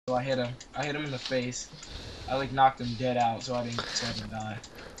I hit him. I hit him in the face. I like knocked him dead out, so I didn't die.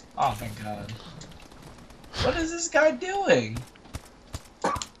 Oh thank God. What is this guy doing?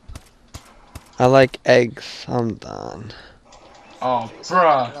 I like eggs. I'm done. Oh,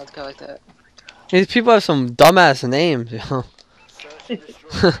 bruh. Another guy like that. These people have some dumbass names, yo.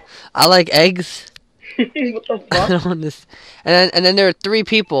 I like eggs. What the I fuck? don't understand. And then there are 3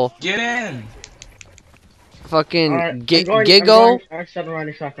 people. Get in. Fucking Alright, Giggle, Giggle,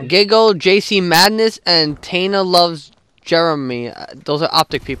 Giggle, JC Madness, and Tana Loves Jeremy. Those are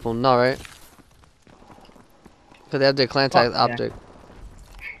Optic people, no, right? Because they have their clan tag Optic.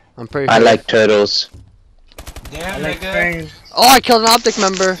 I'm pretty sure. I like turtles. Damn, like nigga. Oh, I killed an Optic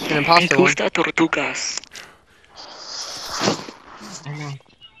member, an imposter one. Tortugas? I know.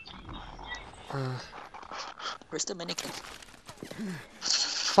 Where's the Dominican?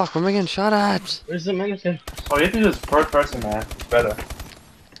 Fuck, where am I getting shot at? Where's the Dominican? Oh, you have to do this first person, man. It's better.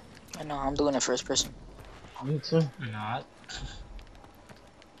 I know, I'm doing it first person. Me too. I'm not.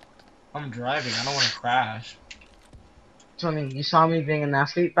 I'm driving. I don't want to crash. Tony, you saw me being an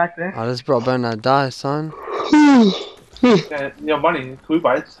athlete back there? Oh, this bro better not die, son. Yeah, yo, money. Can we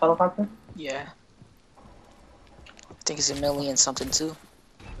buy this helicopter? Yeah. I think it's 1,000,000 something too.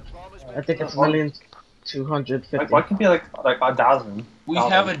 I think it's 1,250,000. Like, why can't it be like 1,000? We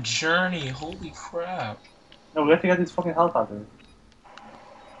have a journey. Holy crap. No, we have to get these fucking helicopters.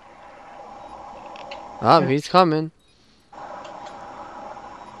 Ah, he's coming.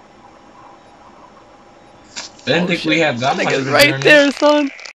 Didn't think we had that much of a Right journey. there,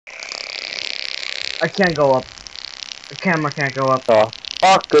 son. I can't go up. The camera can't go up. The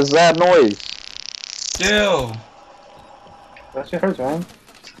fuck is that noise? Still. That shit hurts, man.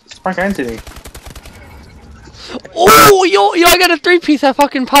 It's Frank Anthony. Oh, yo, I got a 3-piece at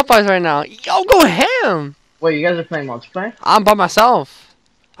fucking Popeyes right now. Yo, go ham. Wait, you guys are playing multiplayer? I'm by myself.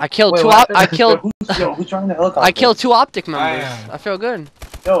 I killed Wait, two. what happened? Who's driving the helicopter? I killed 2 Optic I members. am. I feel good.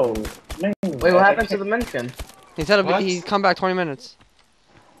 Yo, man. Wait, what happened to the Dominican? He said What? he'd come back 20 minutes.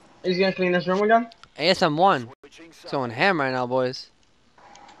 He's gonna clean this room again? ASM 1. It's going ham right now, boys.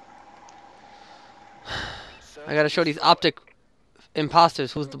 I gotta show these Optic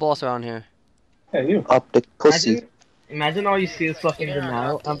imposters who's the boss around here. Yeah, you. Optic pussy. Imagine all you see is fucking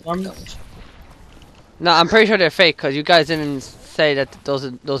denial emblems. No, I'm pretty sure they're fake because you guys didn't say that those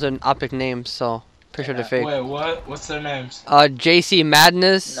are Optic names, so pretty sure they're fake. Wait, what? What's their names? JC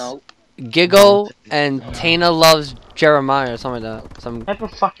Madness, Nope. Giggle, and Tana Loves Jeremiah or something like that. What type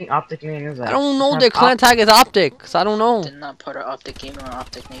of fucking Optic name is that? I don't know. Their clan tag is Optic, so I don't know. They're not part of Optic Gamer or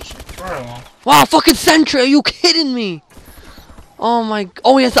Optic Nation. Bro. Wow, fucking Sentry, are you kidding me? Oh my,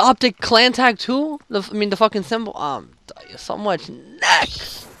 oh he has the Optic clan tag too? The fucking symbol. So much neck.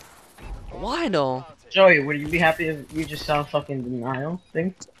 Why though? Joey, would you be happy if you just saw a fucking denial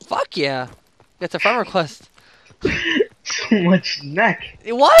thing? Fuck yeah. That's a friend request. So much neck.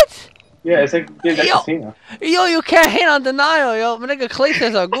 What? Yeah, it's like that Yo. casino. Yo, you can't hate on denial, yo. My nigga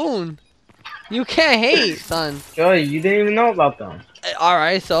Clayton's a goon. You can't hate, son. Joey, you didn't even know about them.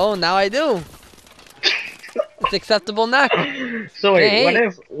 Alright, so now I do. It's acceptable neck. So wait, Hey.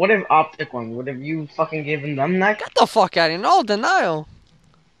 what if Optic won? What if you fucking given them neck? Get the fuck out of here. No, denial.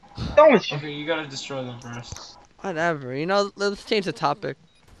 Don't with you. Okay, you gotta destroy them first. Whatever. You know, let's change the topic.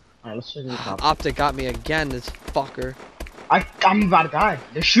 Alright, let's change the topic. Optic got me again, this fucker. I'm about to die.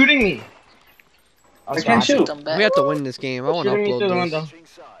 They're shooting me. I can't shoot. Them back. We have to win this game. I want to Shooting me through the upload window.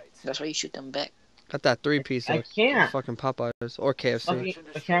 this. That's why you shoot them back. Got that 3-piece I like can't. fucking Popeyes or KFC. Fucking,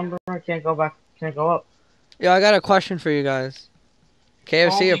 the camera can't go back. Can't go up. Yo, I got a question for you guys.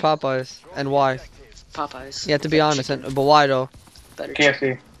 KFC or Homie. Popeyes? And why? Popeyes. You have to be honest, but why though? Better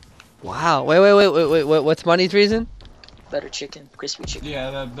chicken. KFC. Wow. Wait. What's Money's reason? Better chicken. Crispy chicken.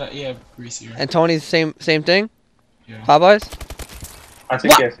 Yeah, yeah, greasier. And Tony's same thing? Yeah. Popeyes? I say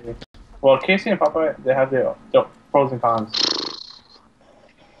What? KFC. Well, KFC and Popeye, they have their pros and cons.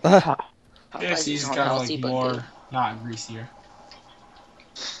 Popeyes KFC's is kind of unhealthy, like but more, good. not greasier.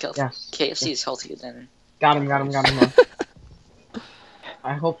 Yes. KFC is healthier than. Got him.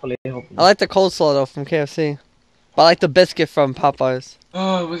 I hopefully. I like the coleslaw though from KFC. But I like the biscuit from Popeyes.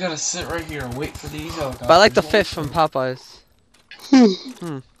 Oh, we gotta sit right here and wait for these helicopters. But I like the fish from Popeyes.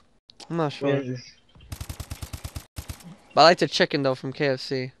 I'm not sure. Where is this? But I like the chicken though from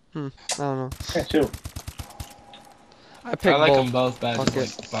KFC. I don't know. Can't shoot. I pick I like both. them both, but I Fuck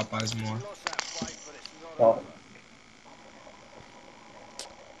just like Popeyes more. Well,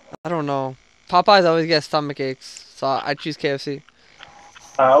 I don't know. Popeyes always get stomach aches, so I choose KFC.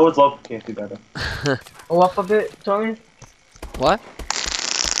 I would love KFC better. Oh, up a bit, Tony. What?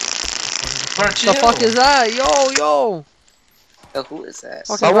 What The fuck is that? Yo! Yo, who is that?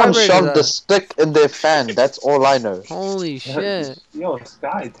 Fucking Someone vibrator shoved that. the stick in their fan. That's all I know. Holy shit. Yo,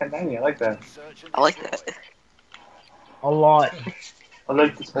 Sky 1090. I like that. I like that. A lot. I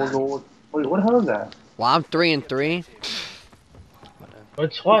like this whole lord. Wait, what the hell is that? Well, I'm 3 and 3.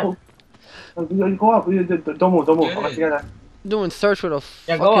 Which what? You go up. Don't move. Get I'm it. together. Doing search with a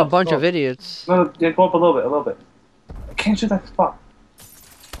Yeah, go fucking up, bunch go of up. idiots. No, yeah, go up a little bit. I can't shoot that spot.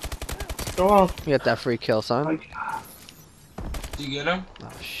 Go on. You got that free kill, son. Like, Did you get him?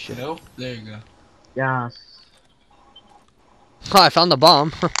 Oh shit. Nope. There you go. Yes. Oh, I found the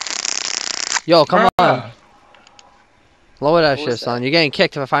bomb. Yo, come on. Bruh. Lower that Who shit, is son. that? You're getting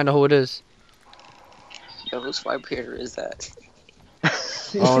kicked if I find out who it is. Yo, whose vibrator is that?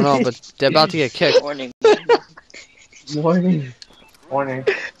 Oh no, but they're about to get kicked. Warning. Morning. warning.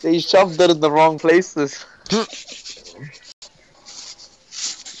 They shoved it in the wrong places.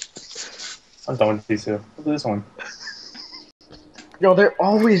 I'm done with these two. Look at this one. Yo, they're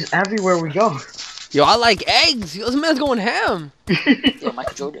always everywhere we go. Yo, I like eggs. Yo, this man's going ham. Yo,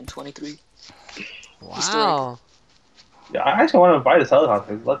 Michael Jordan, 23. Wow. Yeah, I actually want to buy this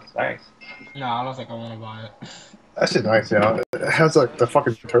helicopter. Look, thanks. No, I don't think I want to buy it. That shit nice, yeah. It has like the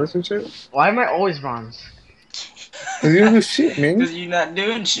fucking turrets and shit. Why am I always bronze? Cause you don't do shit, man. Because you're not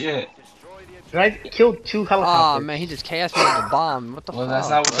doing shit. Did I kill 2 Oh helicopters? man, he just chaos me with the bomb. What the Well, fuck? that's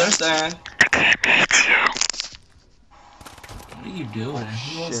not what bro? they're saying. What are you doing?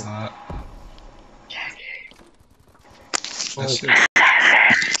 Who was shit. that? What? That shit.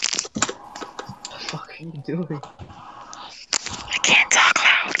 What the fuck are you doing?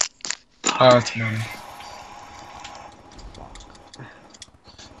 Oh, it's money.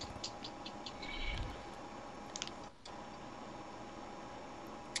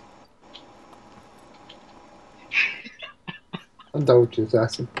 I'm done with you,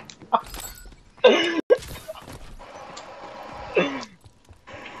 assassin.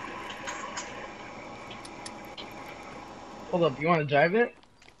 Hold up, you want to drive it?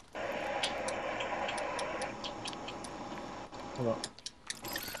 Hold up.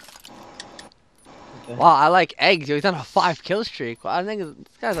 Okay. Wow, I like eggs. Yo, he's on a 5 kill streak. Wow, I think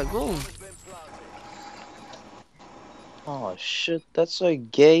this guy's a boom. Oh shit, that's so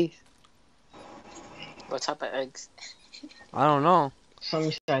gay. What type of eggs? I don't know.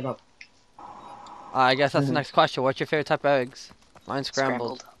 Sunny side up. I guess that's the next question. What's your favorite type of eggs? Mine's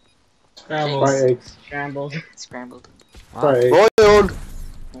scrambled. Scrambles. Fry eggs. Scrambled. Scrambled. Fry eggs. Boiled.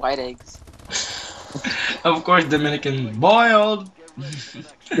 White eggs. Of course, Dominican boiled.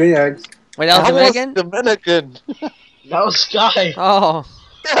 Green eggs. Wait, that was I was Dominican? Dominican. That was Sky. Oh.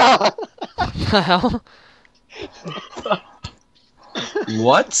 Yeah. What the hell?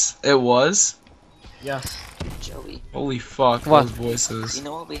 What? It was? Yes. Joey. Holy fuck, What? those voices. You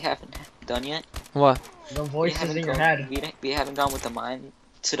know what we haven't done yet? What? The We voices haven't in your gone- head. We haven't gone with the mine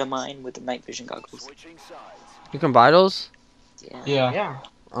to the mine with the night vision goggles. You can buy those? Yeah. Yeah. Yeah.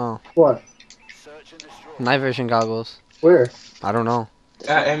 Oh. What? Night vision goggles. Where? I don't know.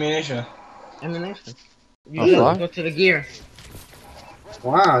 Ammunition. Ammunition. You Oh, just fuck? go to the gear.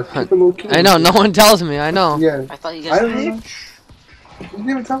 Wow, it's just a little kid. I know, no one tells me, I know. Yeah. I thought you I guys. don't know. You didn't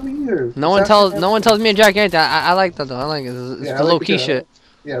even tell me either. No one tells me and Jack anything. I like that though. I like it. It's Yeah, I the like low the key shit. shit.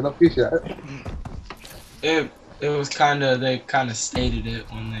 Yeah, no shit. It was they kinda stated it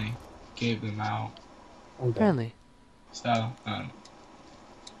when they gave them out. Okay. Apparently. So,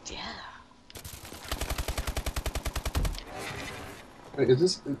 Yeah. Wait, is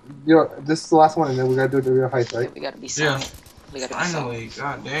this? This is the last one, and then we gotta do the real heist, right? We gotta be yeah. silent. We gotta be silent. Finally,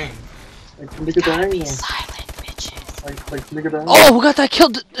 god dang. Like, look at the Gotta be angle. silent, bitches. Like, look at the angle. Oh, who got that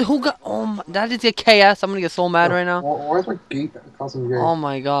killed? Who got? Oh, my, did I just get KS? I'm gonna get so mad right now. Why is my gate causing gay? Oh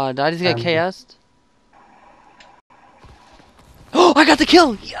my god, did I just get Um, KS'd? Oh, I got the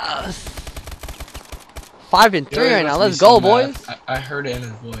kill! Yes! 5 and 3 Joey right must now. be Let's so go, mad. boys. I heard it in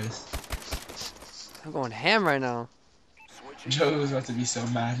his voice. I'm going ham right now. Joey was about to be so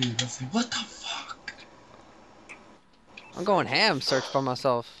mad. He was about to say, "What the fuck?" I'm going ham. Search for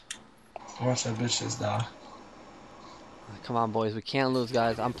myself. Watch that bitch just die. Come on, boys. We can't lose,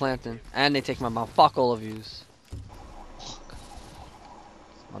 guys. I'm planting. And they take my bomb. Fuck all of yous. Fuck.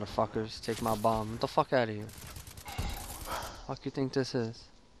 Motherfuckers, take my bomb. Get the fuck out of here. Fuck you think this is?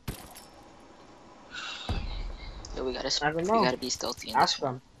 Yo, we gotta. I don't We know. gotta be stealthy in Ask this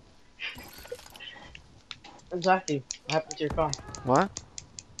one. them. Exactly. What happened to your car? What?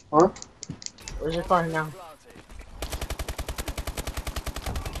 Where's your car now?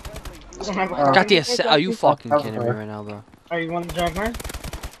 You don't have a Uh, car? Got the ass. Are you fucking Okay. kidding me right now, bro? Oh, you want to drive mine?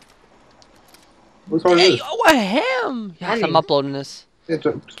 What's wrong with Hey, this? yo, what ham? Yes, I'm Money. uploading this. Yeah,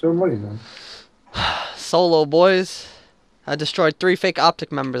 show money, man. Solo, boys. I destroyed 3 fake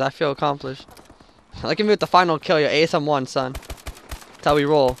optic members. I feel accomplished. Look at me with the final kill. Your ASM1, son. That's how we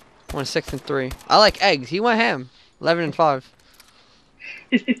roll. 1, 6, and 3. I like eggs. He went ham. 11 and 5.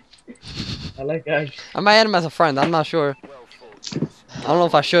 I like eggs. I might add him as a friend. I'm not sure. I don't know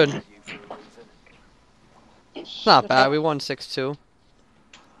if I should. It's not bad. We won 6-2.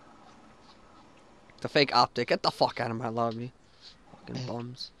 The fake optic. Get the fuck out of my lobby. Fucking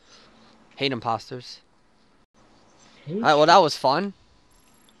bums. Hate imposters. Alright, well that was fun.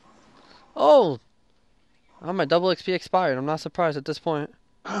 Oh! Oh, my double XP expired. I'm not surprised at this point.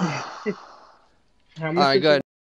 How much Alright, did you good.